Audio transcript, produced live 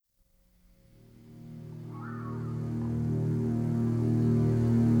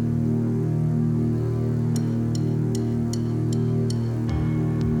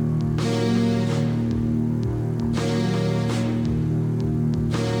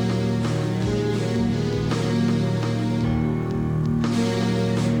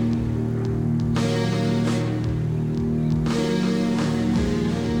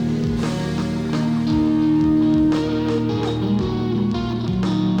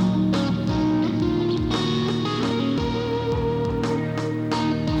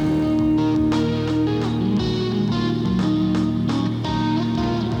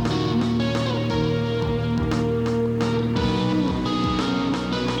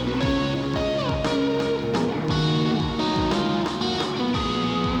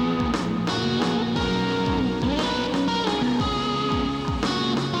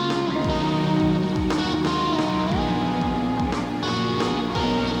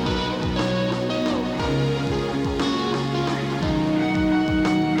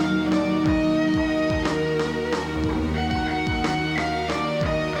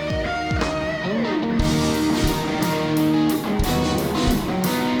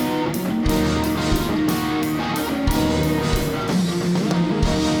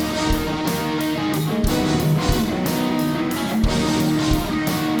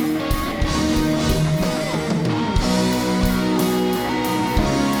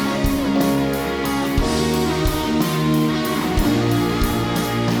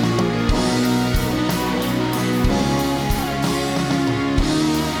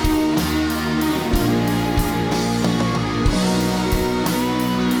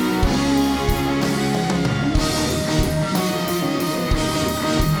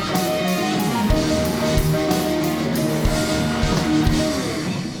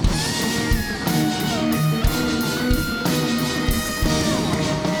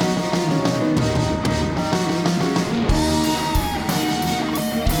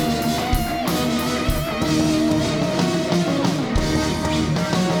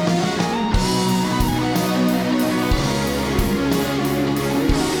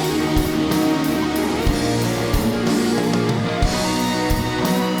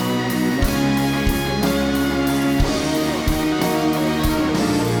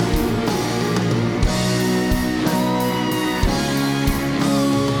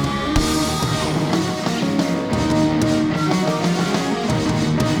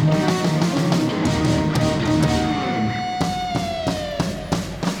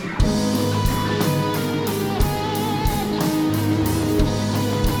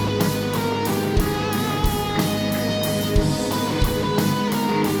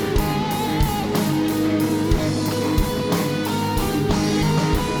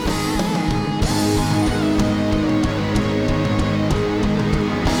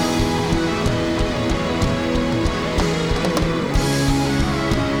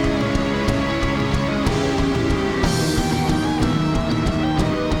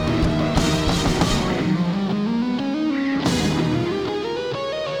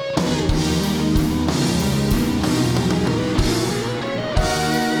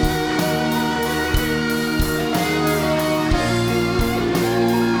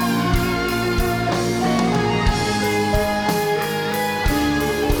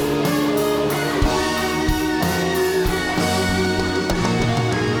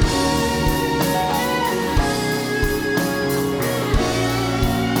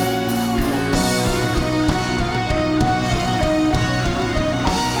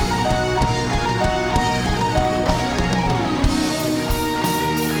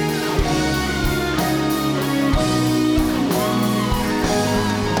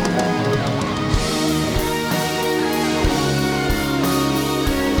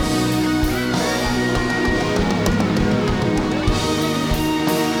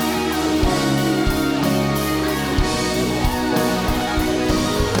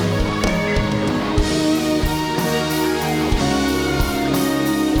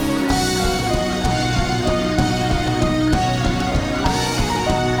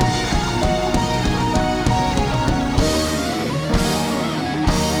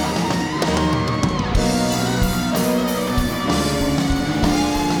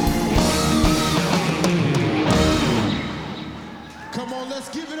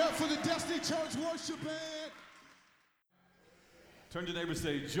worship band. Turn to your neighbor and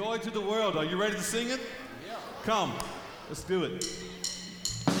say, joy to the world. Are you ready to sing it? Yeah. Come, let's do it.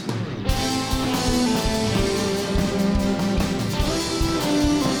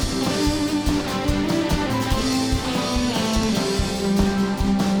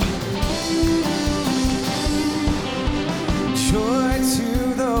 Joy to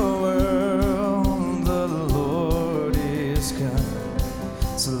the world, the Lord is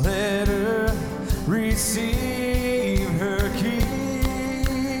come. So let her receive her King,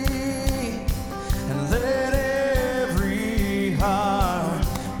 and let every heart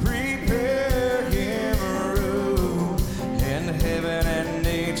prepare him room. And heaven and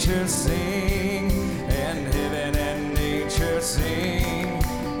nature sing, and heaven and nature sing.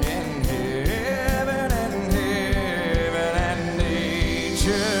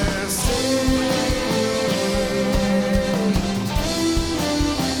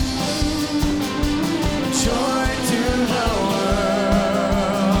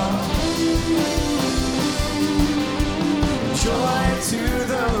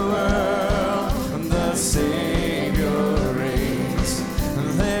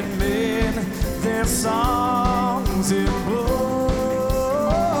 Songs employ,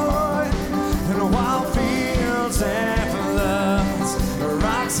 and wild fields and floods,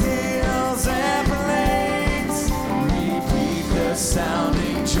 rocks, hills, and plains, repeat the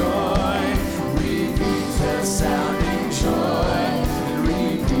sounding joy, repeat the sounding joy,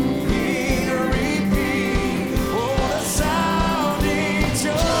 repeat, repeat, oh, the sounding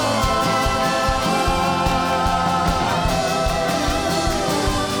joy.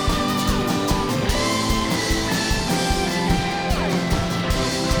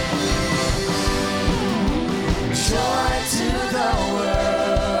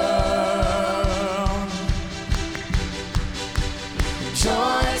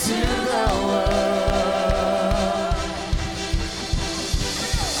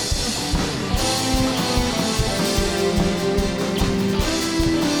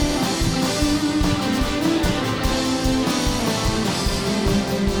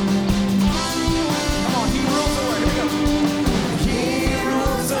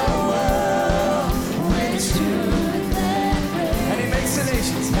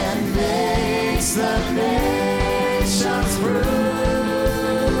 The nations prove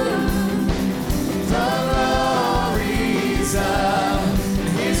the glories of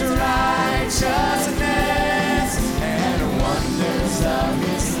his righteousness and wonders of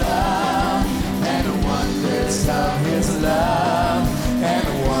his love, and wonders of his love, and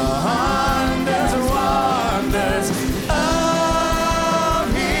wonders, wonders of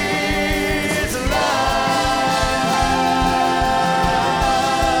his love.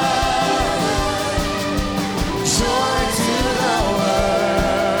 Joy to the world.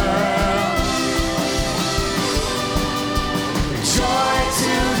 Joy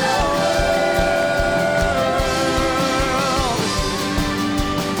to the world.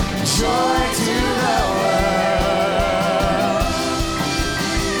 Joy to the world.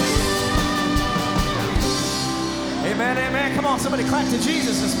 Amen, amen. Come on, somebody clap to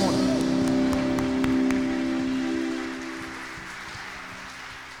Jesus this morning.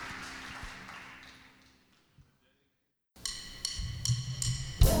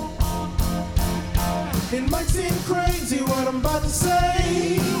 It might seem crazy what I'm about to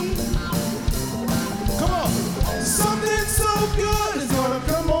say. Come on. Something so good is gonna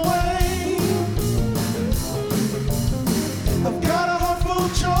come away. I've got a heart full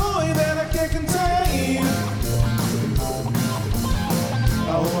of joy that I can't contain.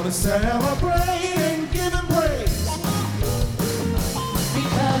 I wanna celebrate and give him praise.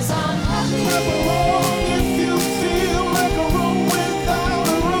 Because I'm happy. Clap along if you feel like a room without a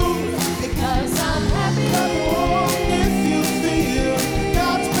roof. Because I'm happy. Clap along if you feel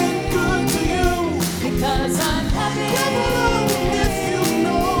God's been good to you. Because I'm happy. Clap along if you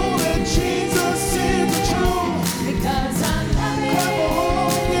know that Jesus is the truth. Because I'm happy. Clap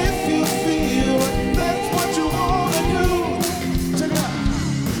along if you feel that's what you want to do. Check it out.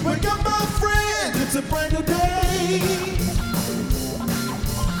 Wake up, my friend, it's a brand new day.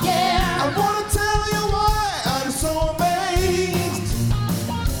 Yeah. I want to tell you why I'm so amazed.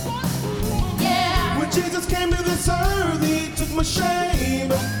 Yeah. When Jesus came to this earth, he took my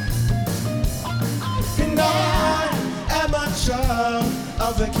shame. And I am a child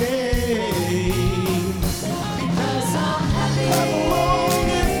of the King. Because I'm happy. Clap along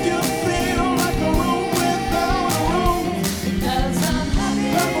if you feel like a room without a room. Because I'm happy.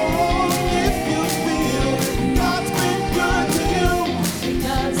 Clap along if you feel God's been good to you.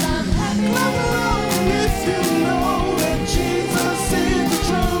 Because I'm happy. Clap along if you know that Jesus is the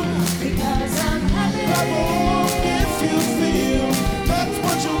truth. Because I'm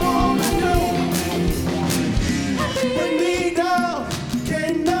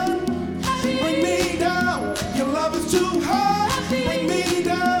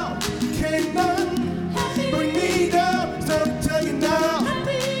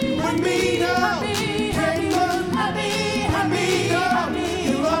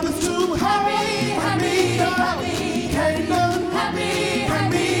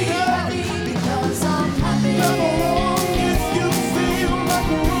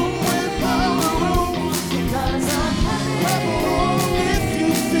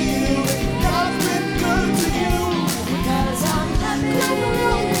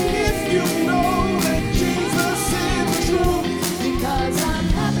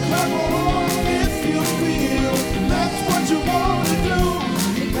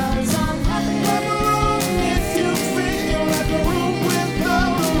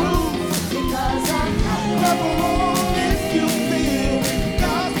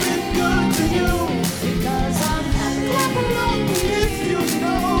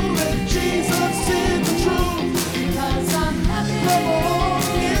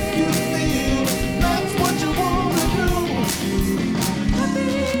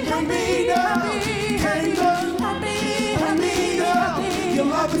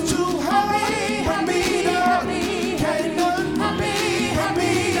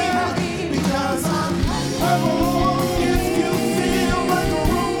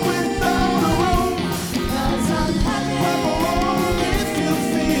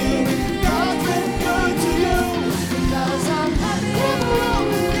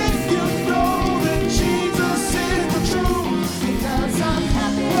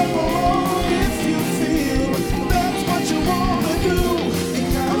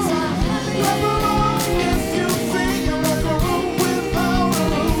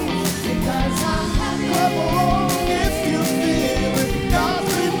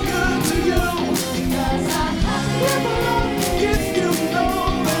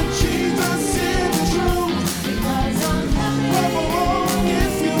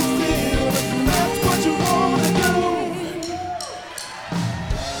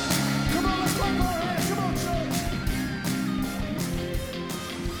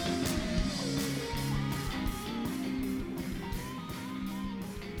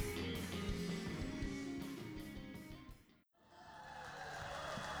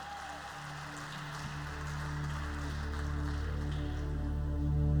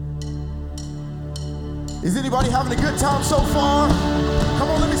Is anybody having a good time so far? Come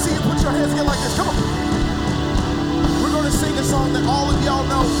on, let me see you put your hands together like this. Come on. We're going to sing a song that all of y'all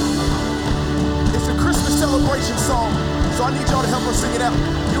know. It's a Christmas celebration song, so I need y'all to help us sing it out.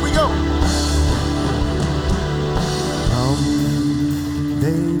 Here we go.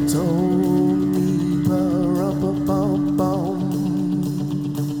 They told me, ba-rum-ba-bum-bum,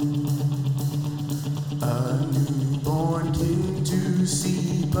 a newborn king to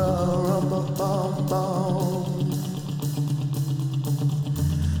see, ba-rum-ba-bum-bum.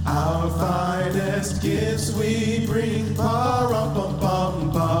 Our finest gifts we bring,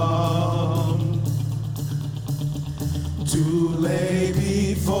 ba-rum-bum-bum-bum, to lay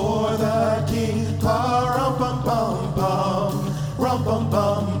before the king, ba-rum-bum-bum-bum.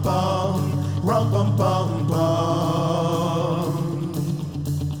 Rum-bum-bum-bum, rum-bum-bum-bum.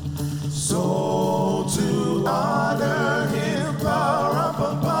 So to honor him,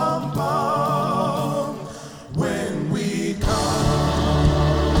 rum-bum-bum-bum, when we come.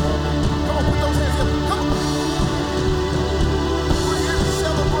 Come on, put those hands together. Come on. We're here to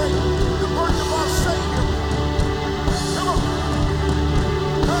celebrate the birth of our Savior. Come on.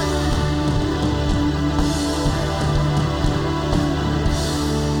 Hey.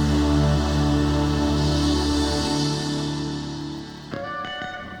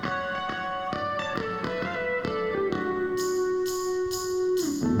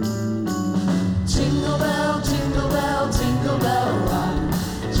 Jingle bell, jingle bell, jingle bell rock.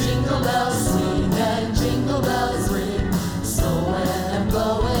 Jingle bells swing and jingle bells ring. Snowing and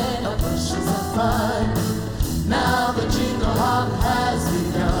blowing up bushels of fun. Now the jingle hop has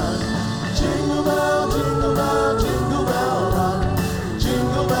begun. Jingle bell, jingle bell, jingle bell rock.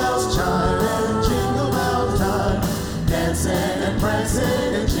 Jingle bells chime and jingle bell time. Dancing and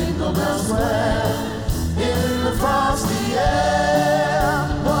prancing and jingle bells swell. In the frosty air,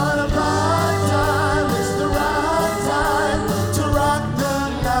 what a bright time, it's the right time to rock the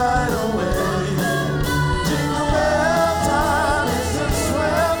night away. Jingle bell time, it's a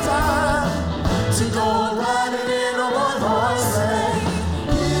swell time to go riding in a one-horse sleigh.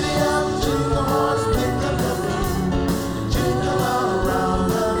 Giddy up, jingle horse, pick up the beat, jingle all around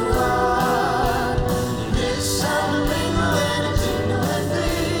the clock. It's time to mingle and a jingle and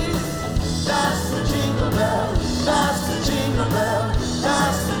beat. That's the jingle bell, that's the jingle bell,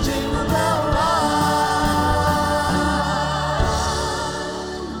 that's the jingle bell ride.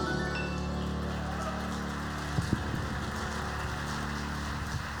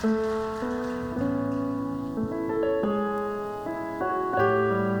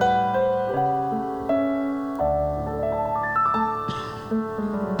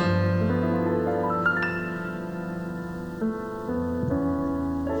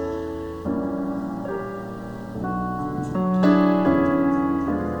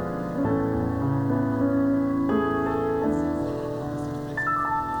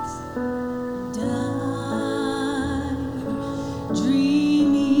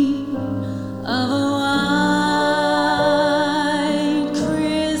 Dreaming of a white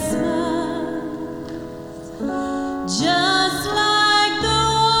Christmas, just like the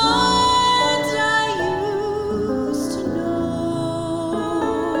ones I used to know,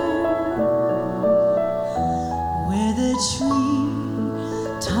 where the tree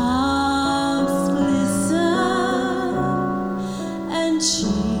tops glisten and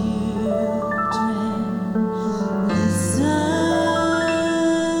children listen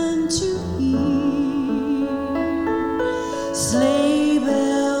to hear sleigh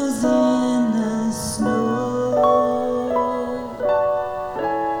bells in the snow.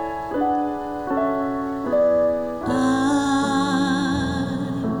 I'm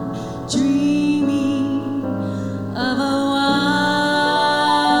dreaming of a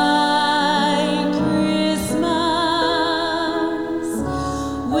white Christmas,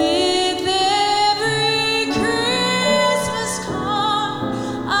 with every Christmas card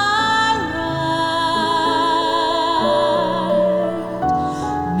I write.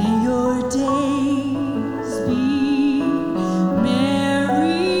 May your days be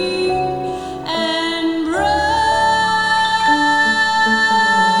merry and bright,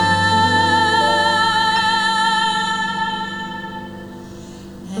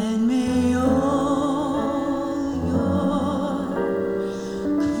 and may all your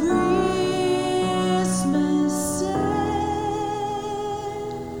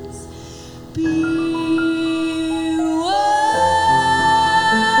Christmases be white.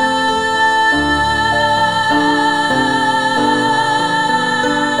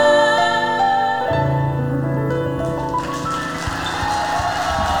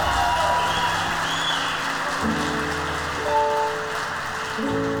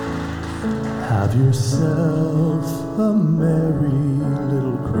 Have yourself a merry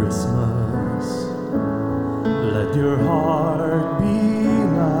little Christmas. Let your heart be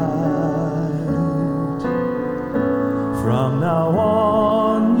light. From now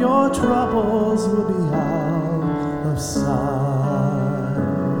on, your troubles will be out of sight.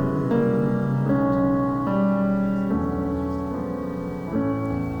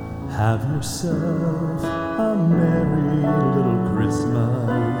 Have yourself a merry little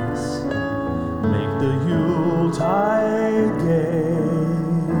Christmas. Make the Yuletide gay.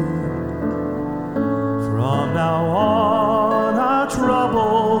 From now on, our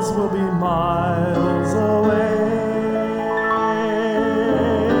troubles will be miles away.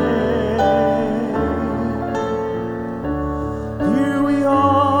 Here we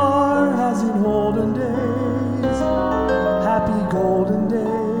are, as in olden days, happy golden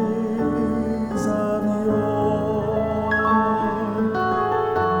days of yore.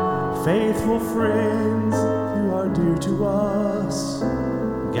 Faithful friends who are dear to us,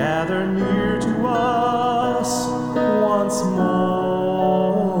 gather near to us once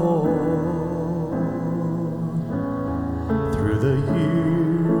more. Through the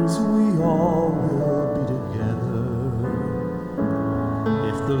years we all will be together,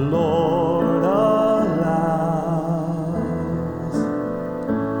 if the Lord allows.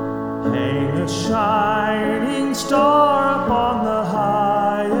 Hang a shining star upon the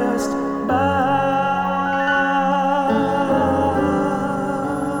highest bough,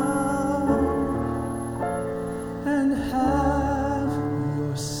 and have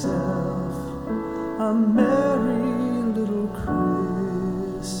yourself a merry little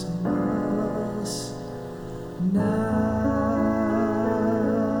Christmas now.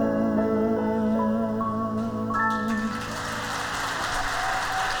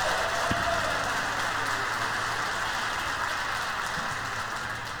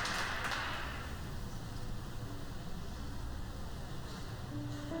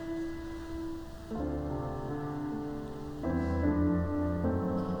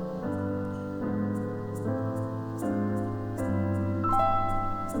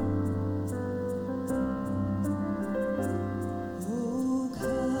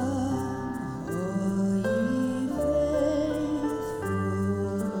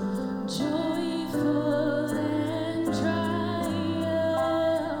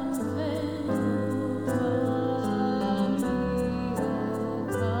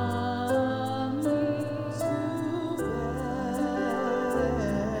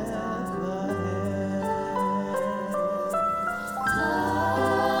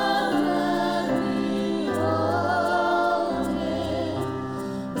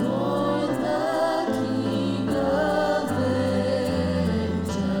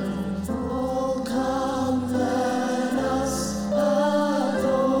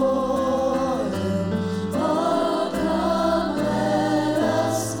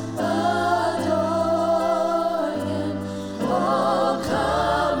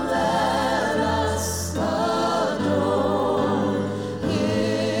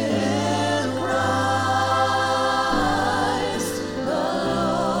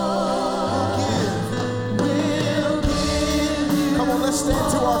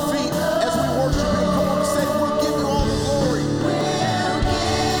 Stand to our feet as we worship Him. Come on and say, we'll give you all the glory.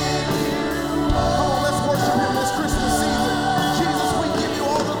 Come on, let's worship Him this Christmas season. Jesus, we give you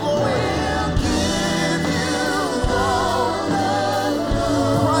all the glory.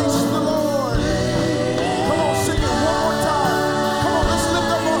 Christ the Lord. Come on, sing it one more time. Come on, let's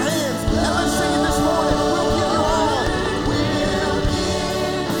lift up our hands and let's sing it this morning. We'll give you all.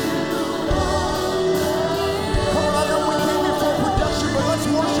 Come on, I know we came here for production, but let's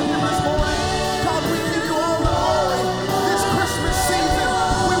worship Him this morning. God, we give you all the glory. This Christmas season,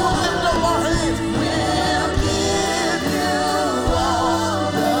 we will lift up our hands. We'll give you all the glory.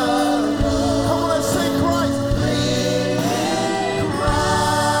 Come on, let's sing Christ. Christ.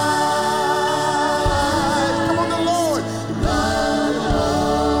 Come on, the Lord.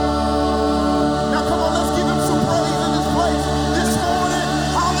 Now come on, let's give Him some praise in this place this morning.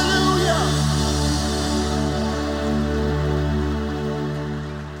 Hallelujah.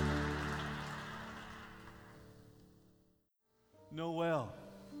 Noel,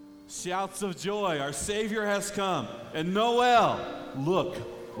 shouts of joy, our Savior has come. And Noel, look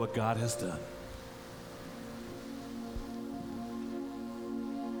what God has done.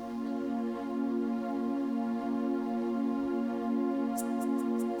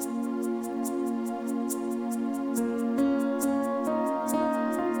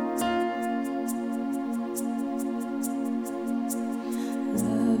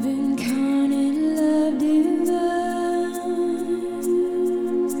 Love incarnate, love divine.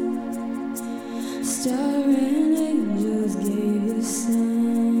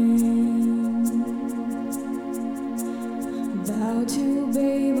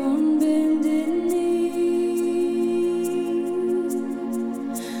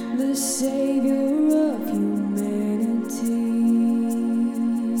 the Savior of humanity.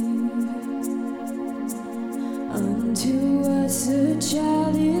 Unto us a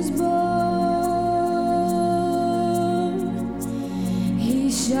child is born,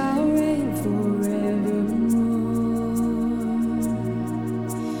 he shall reign forevermore.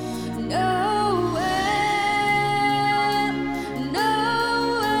 Noel,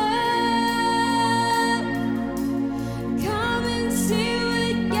 Noel, come and see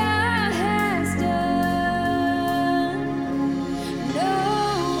what God has done.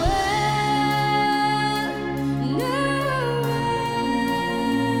 Noel, Noel,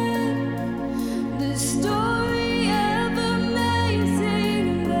 the story of amazing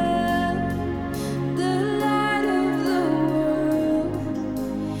love, the light of the world,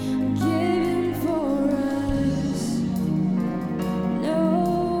 given for us. Noel,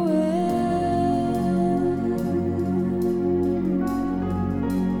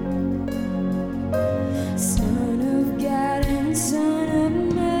 Son of God and Son of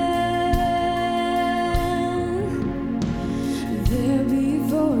Man, there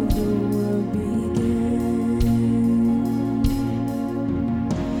before the world began,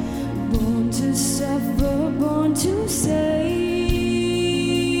 born to suffer, born to save,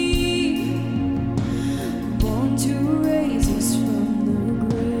 born to raise us from the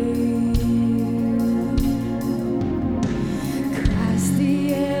grave. Christ the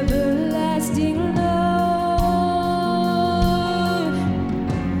everlasting Lord,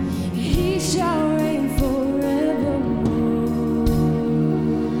 he shall reign forevermore.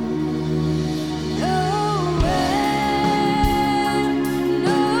 Noel,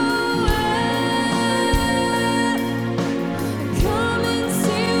 Noel, come and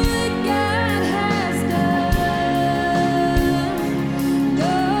see what God has done.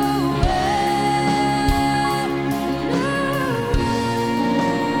 Noel, Noel,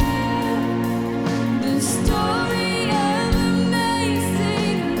 the story of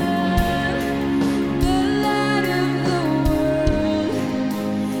amazing love, the light of the world,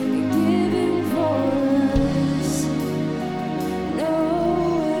 given for us.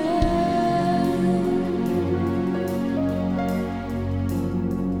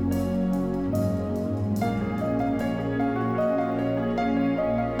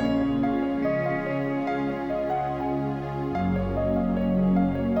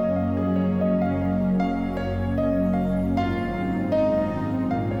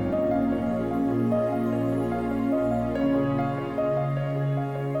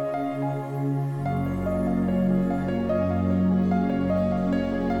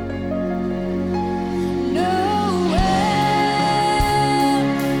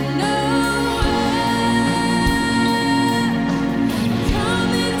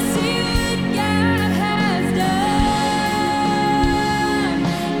 Come and see what God has done.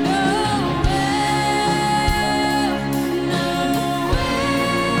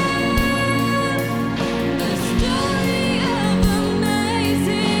 The story of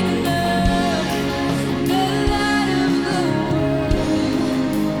amazing love, the light of the world,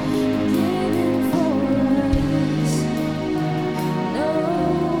 given for us.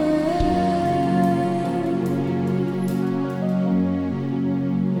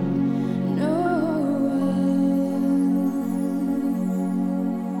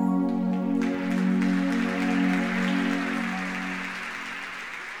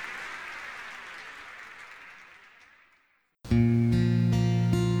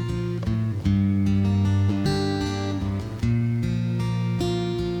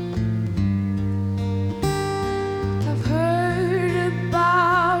 I've heard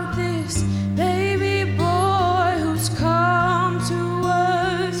about this baby boy who's come to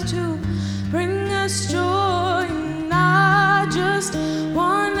us to bring us joy, and I just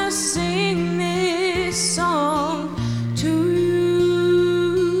wanna sing this song to you.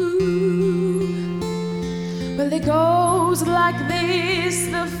 Well, it goes like this: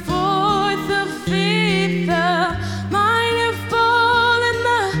 the fourth, the fifth, the minor fall, and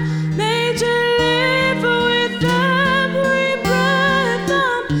the major lift. With every breath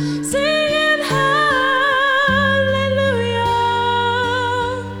I'm singing hallelujah,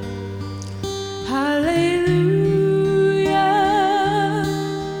 hallelujah,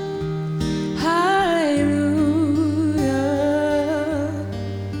 hallelujah,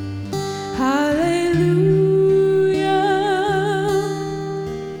 hallelujah.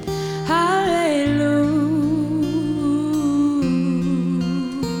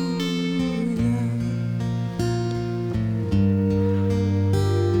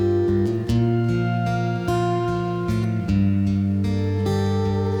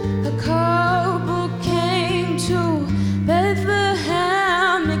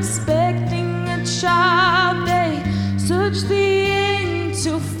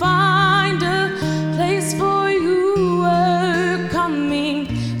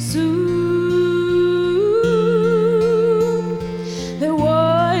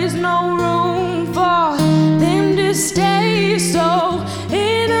 there's no room for them to stay. So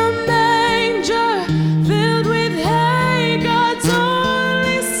in a manger filled with hay, God's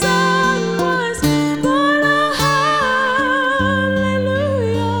only Son was born. Oh,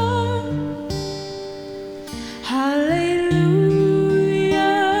 hallelujah, hallelujah,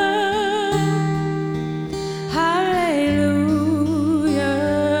 hallelujah,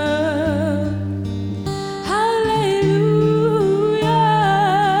 hallelujah,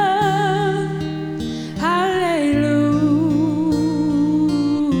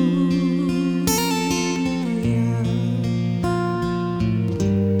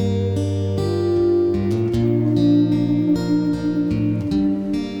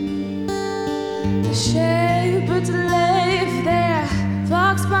 The shepherds left their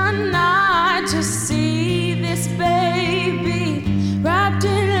flocks by night to see this baby wrapped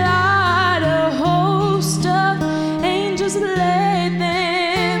in light. A host of angels led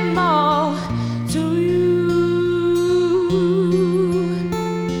them all to you.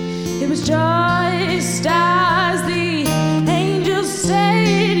 It was just as the angels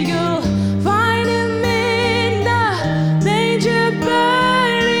said, you'll find him in the manger,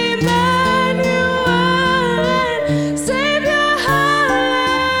 but Emmanuel and Savior,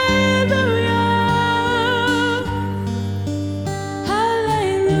 hallelujah,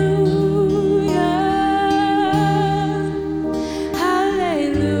 hallelujah,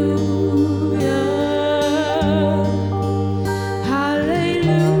 hallelujah,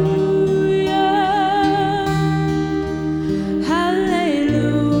 hallelujah.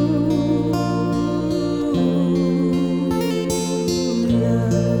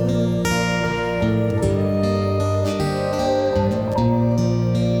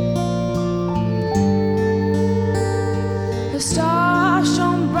 The star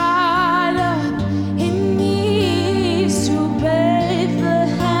shone bright up in the east to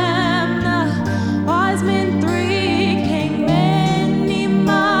Bethlehem. The wise men three came many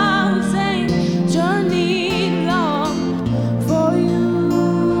miles and journeyed long for you.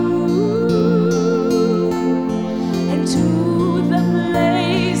 And to the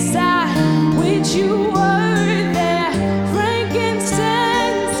place at which you were there,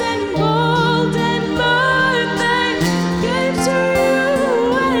 frankincense and gold and myrrh they gave to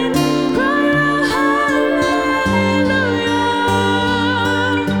you and cried out, hallelujah,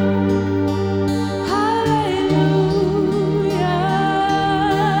 hallelujah,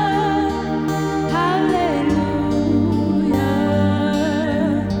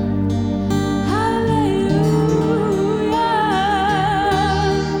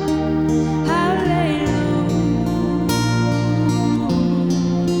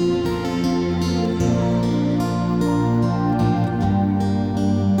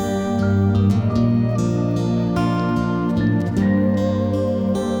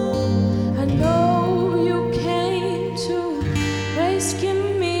 I know you came to rescue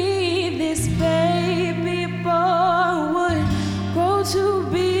me. This baby boy would grow to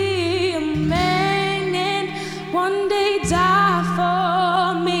be a man and one day die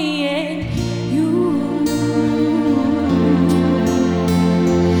for me and you.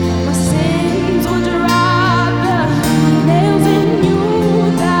 My sins would drive the nails in you.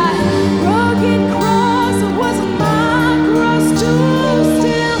 That rugged cross was my cross to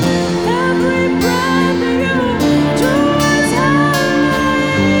steal. Every breath you drew was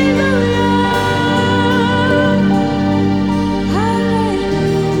hallelujah,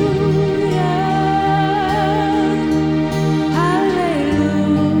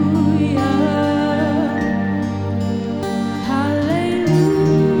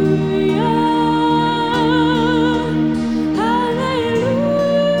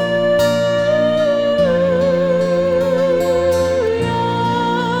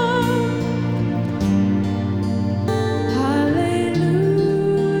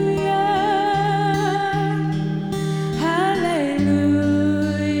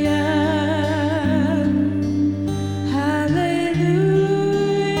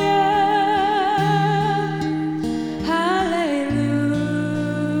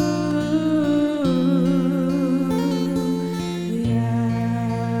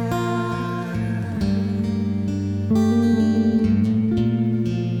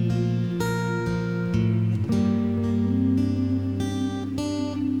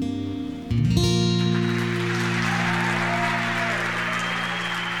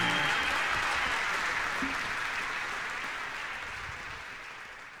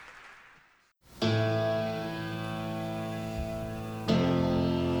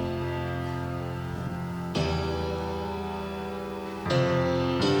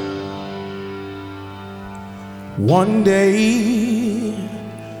 One day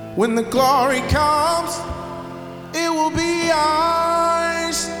When the glory comes, it will be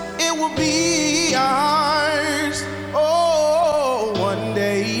ours. It will be ours. Oh, one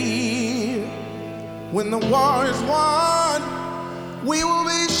day, when the war is won, we will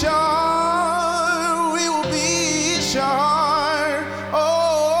be sure. We will be sure.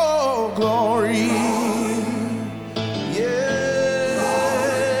 Oh, glory.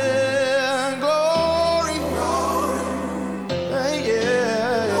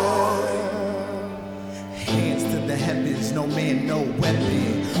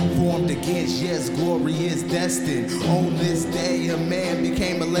 Yes, glory is destined. On this day, a man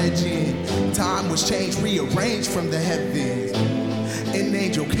became a legend. Time was changed, rearranged from the heavens. An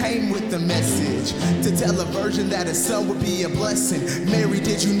angel came with a message to tell a virgin that his son would be a blessing. Mary,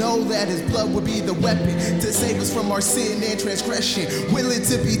 did you know that his blood would be the weapon to save us from our sin and transgression? Willing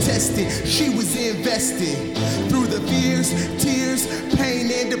to be tested, she was invested through the fears, tears,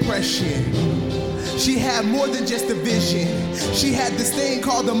 pain, and depression. She had more than just a vision. She had this thing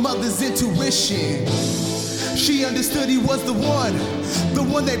called a mother's intuition. She understood he was the one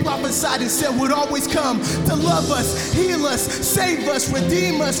they prophesied and said would always come to love us, heal us, save us,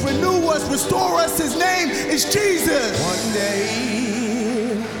 redeem us, renew us, restore us. His name is Jesus. One day,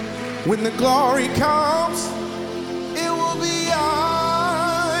 when the glory comes, it will be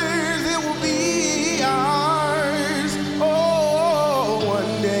ours. It will be ours. Oh,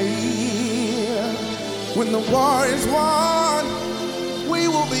 one day, when the war is won, we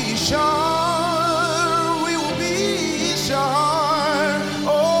will be sure. We will be sure.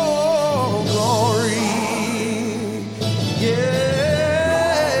 Oh, glory. Yeah,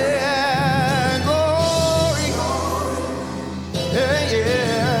 glory. Yeah,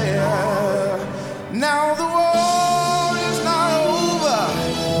 yeah, yeah. Now the war is not over.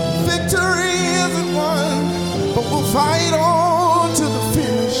 Victory isn't won. But we'll fight on to the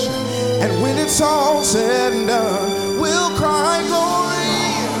finish. And when it's all said and done, we'll cry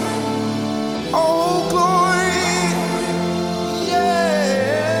glory. Oh, glory.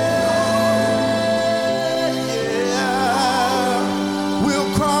 Yeah, yeah.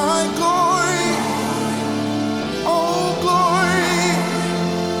 We'll cry glory. Oh, glory.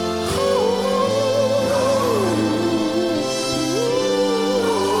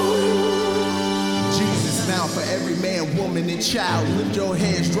 Jesus now for every man, woman, and child. Lift your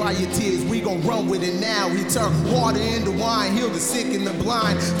hands, dry your tears. We gon' run with it now. He turned water into wine, healed the sick and the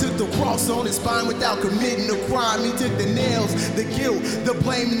blind. Took the cross on his spine without committing a crime. He took the nails, the guilt, the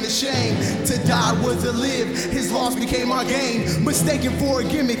blame, and the shame. To die was to live. His loss became our gain. Mistaken for a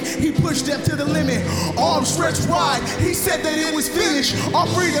gimmick, he pushed up to the limit. Arms stretched wide, he said that it was finished. Our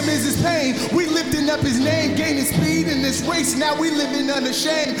freedom is his pain. We lifting up his name, gaining speed in this race. Now we living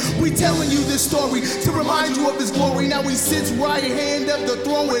unashamed. We telling you this story to remind you of his glory. Now he sits right hand of the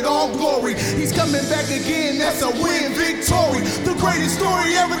throne with all glory. He's coming back again, that's a win, victory. The greatest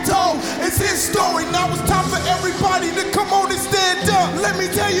story ever told, it's his story. Now it's time for everybody to come on and stand up. Let me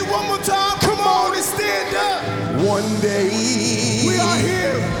tell you one more time, come on and stand up. One day, We are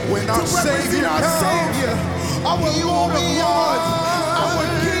here when our to represent Savior our comes, Savior, our Lord of Lords, our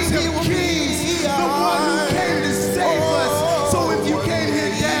King of Kings, the one who came to save us. So if you came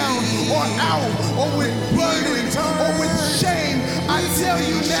here down or out or with burden or with shame, I tell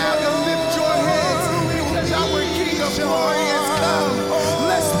you now to lift your heads because our King of Glory has come.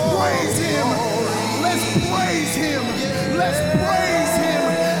 Let's praise him. Let's praise him. Let's praise him.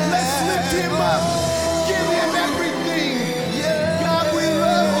 Let's lift him up. Give him everything. God, we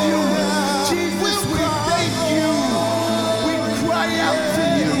love you. Jesus, we thank you. We cry out to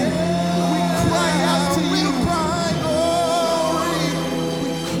you. We cry out to you. We cry glory.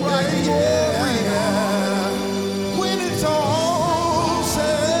 We cry glory. when it's all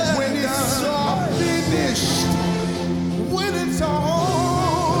said, When it's all finished, when it's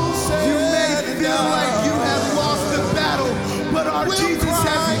all said, you may feel like you have lost the battle, but our Jesus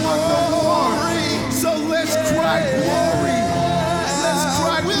has won the war. So let's cry glory. Let's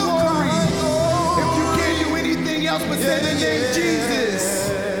cry glory. If you can't do anything else but say the name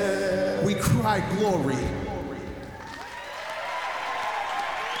Jesus, we cry glory.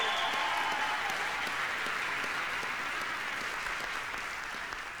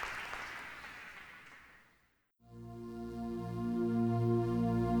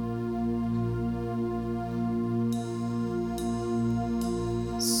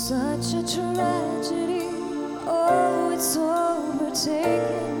 Such a tragedy, oh, it's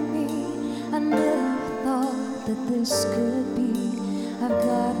overtaken me. I never thought that this could be. I've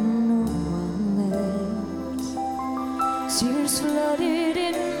got no one left. Tears flooded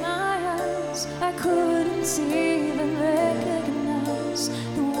in my eyes. I couldn't even recognize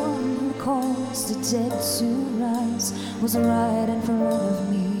the one caused the dead to rise was right in front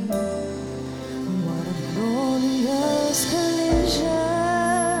of me. What a glorious collision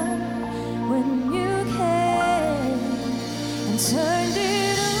when you came and turned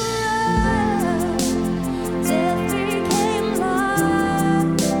it around. Death became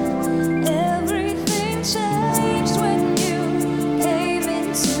life. Everything changed when you came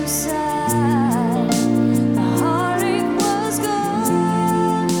into sight. The heartache was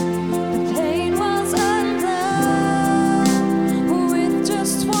gone, the pain was undone. With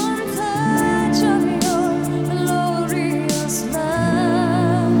just one touch of your glorious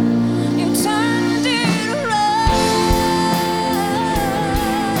love, you turned it around.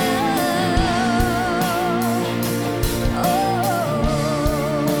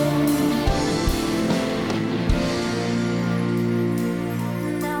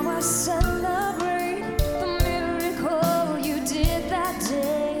 Now I celebrate the miracle you did that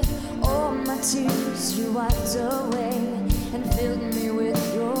day. All my tears you wiped away and filled me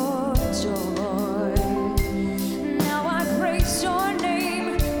with your joy. Now I praise your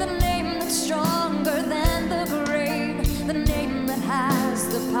name, the name that's stronger than the grave, the name that has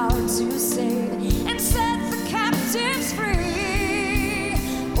the power to save and set the captives free.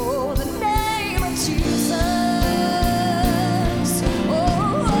 Oh, the name of Jesus.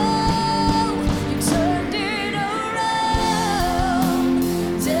 Oh, you turned it around.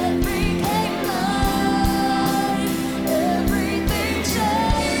 Death became life. Everything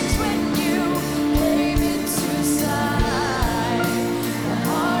changed when you came into sight. The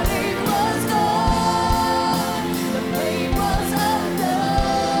heartache was gone, the pain was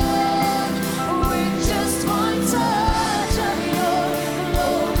undone. With just one touch of your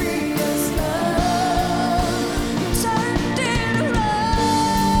glorious love, you turned it around.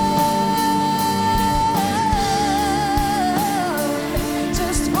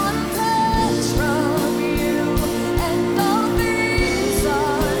 Just one touch from you, and all things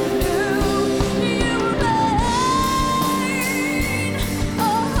are new. You reign,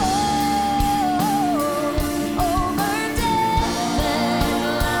 over death and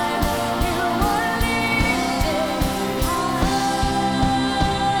life. You are lifted high.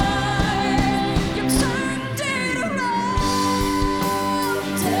 You turned it around.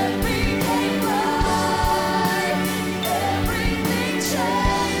 Death became life. Everything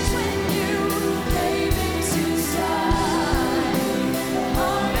changed when you came into sight. The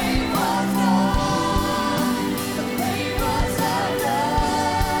heartache was gone, the pain was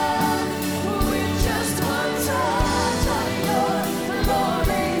undone. With just one touch of your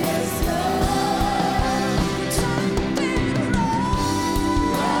glorious love, you turned it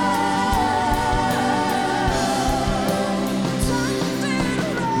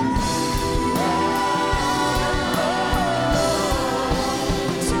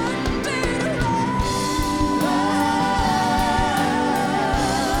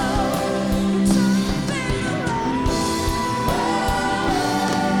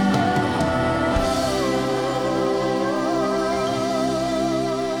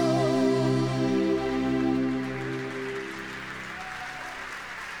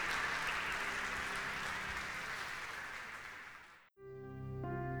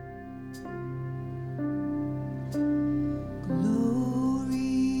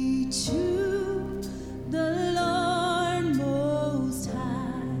Glory to the Lord Most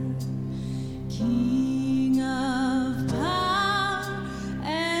High, King of power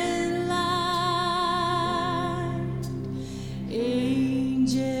and light.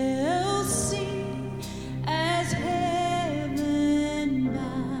 Angels sing as heaven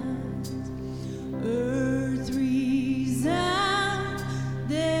bows, earth resound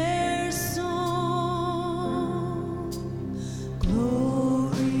their song.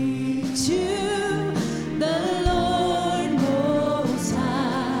 Glory to the Lord Most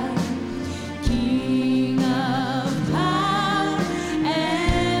High, King of power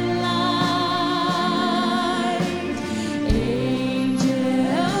and light.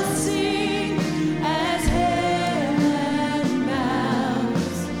 Angels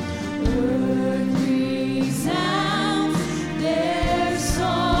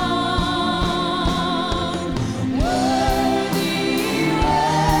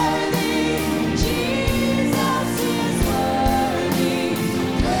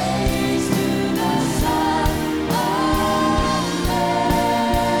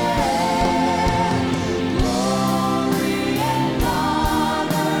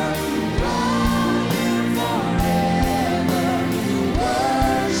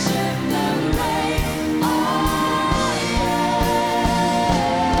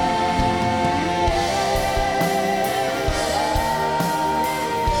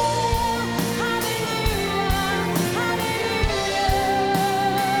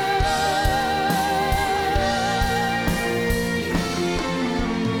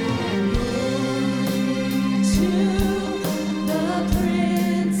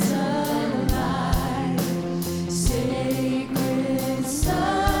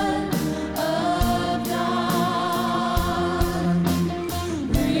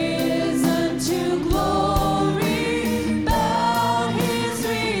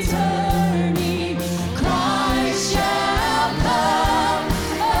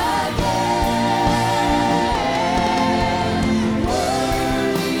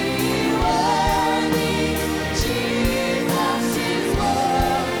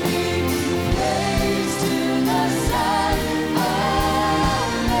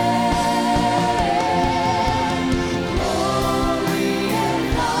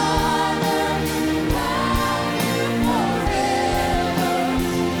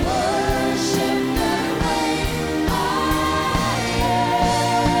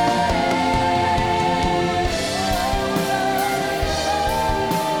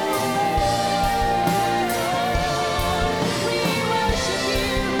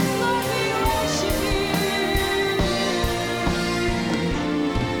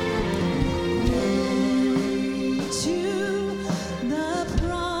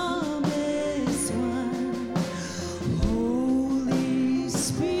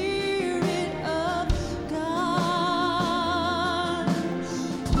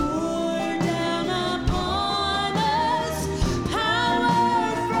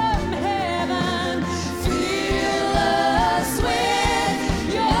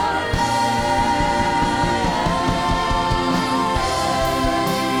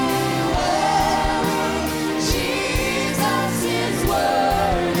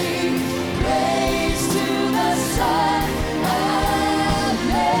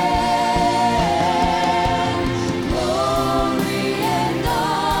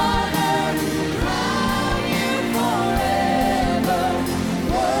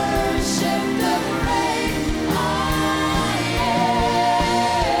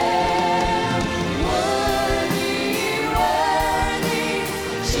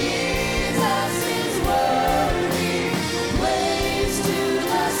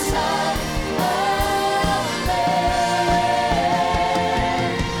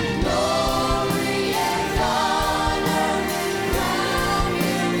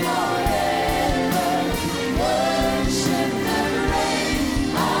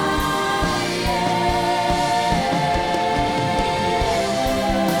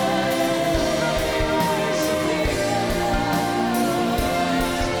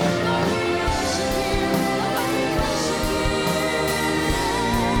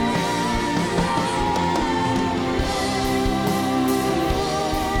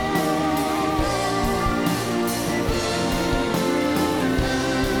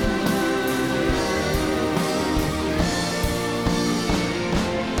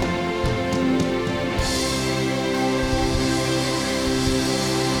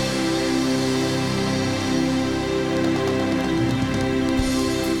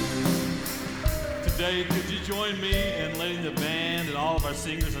join me in letting the band and all of our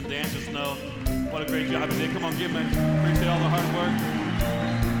singers and dancers know what a great job you did? Come on, give them. Appreciate all the hard work.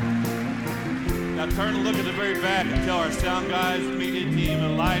 Now turn and look at the very back and tell our sound guys, media team,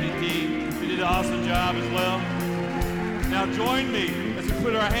 and lighting team, they did an awesome job as well. Now join me as we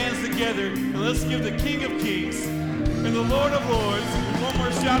put our hands together and let's give the King of Kings and the Lord of Lords one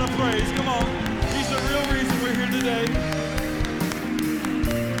more shout of praise. Come on. He's the real reason we're here today.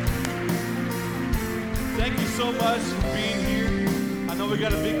 Thank you so much for being here. I know we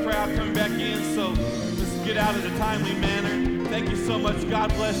got a big crowd coming back in, so let's get out in a timely manner. Thank you so much. God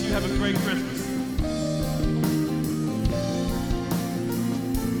bless you. Have a great Christmas.